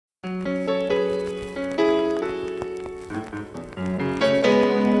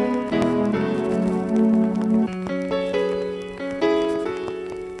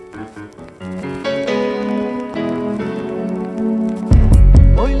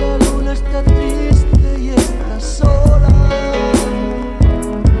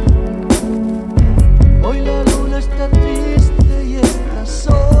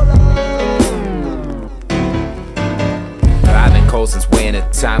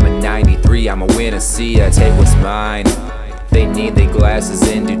I'm a 93, I'm a winner, see I take what's mine. They need their glasses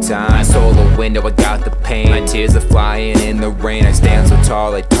in due time. I sold the window, I got the pain. My tears are flying in the rain. I stand so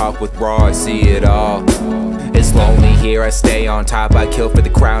tall, I talk with raw, I see it all. It's lonely here, I stay on top. I kill for the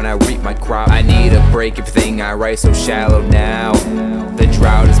crown, I reap my crop. I need a break, everything I write so shallow now. The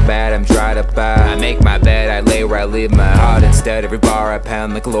drought is bad, I'm dried up out. I make my bed, I lay where I leave my heart instead. Every bar I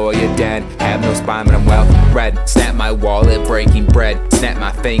pound like a lawyer dead. Have no spine but I'm well read. Snap my wallet, breaking bread. Snap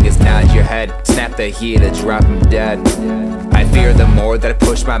my fingers, nod your head. Snap the heater, drop him dead. I fear the more that I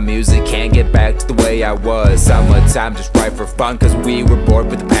push my music, can't get back to the way I was. Summertime just right for fun, cause we were bored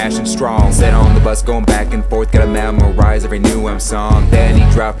with the passion strong. Sit on the bus going back and forth, gotta memorize every new song. Then he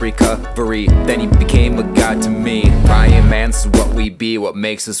dropped recovery, then he became a god to me. Ryan, man, this is what we be, what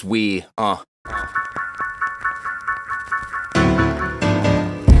makes us we,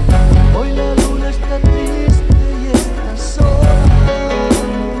 Hoy la luna está triste y está sola.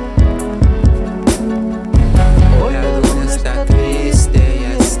 Hoy la luna está triste y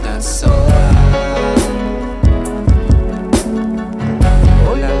está sola.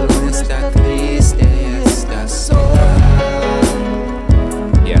 Hoy la luna está triste y está sola.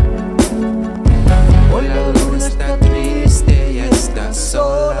 Yeah. Hoy la luna está triste y está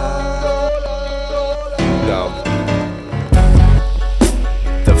sola. Go.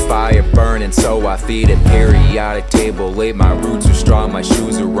 The fire burning, so I feed it. Periodic table late, my roots are strong, my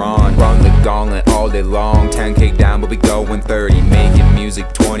shoes are on. Run the gauntlet all day long, 10K down, but we going 30. Making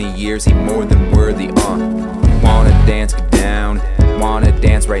music 20 years, he more than worthy, Wanna dance, get down, wanna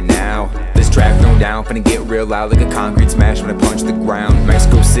dance right now. This track thrown down, finna get real loud like a concrete smash when I punch the ground.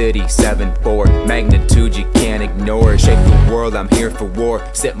 Mexico City, 7-4, magnitude you can't ignore. Shake the world, I'm here for war.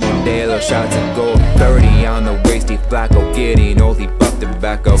 Sip Modelo, shots of gold. 30 on the waist, he flaco, getting old, he buffed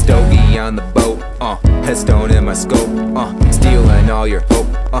tobacco. Stogie on the boat, headstone in my scope, stealing all your hope,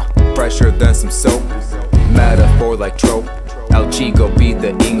 fresher than some soap. Metaphor like trope. El Chico beat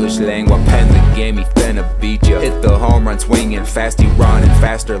the English lingua, pen the game, he finna beat ya. Hit the home run swinging fast, he running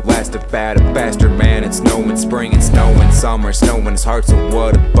faster, last a faster man. It's snowing spring and snowing summer, snowing his heart, so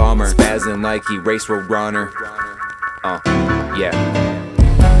what a bummer. Spazzing like he race road runner, yeah.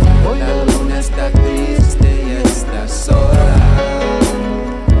 Hoy la luna está triste y está sola.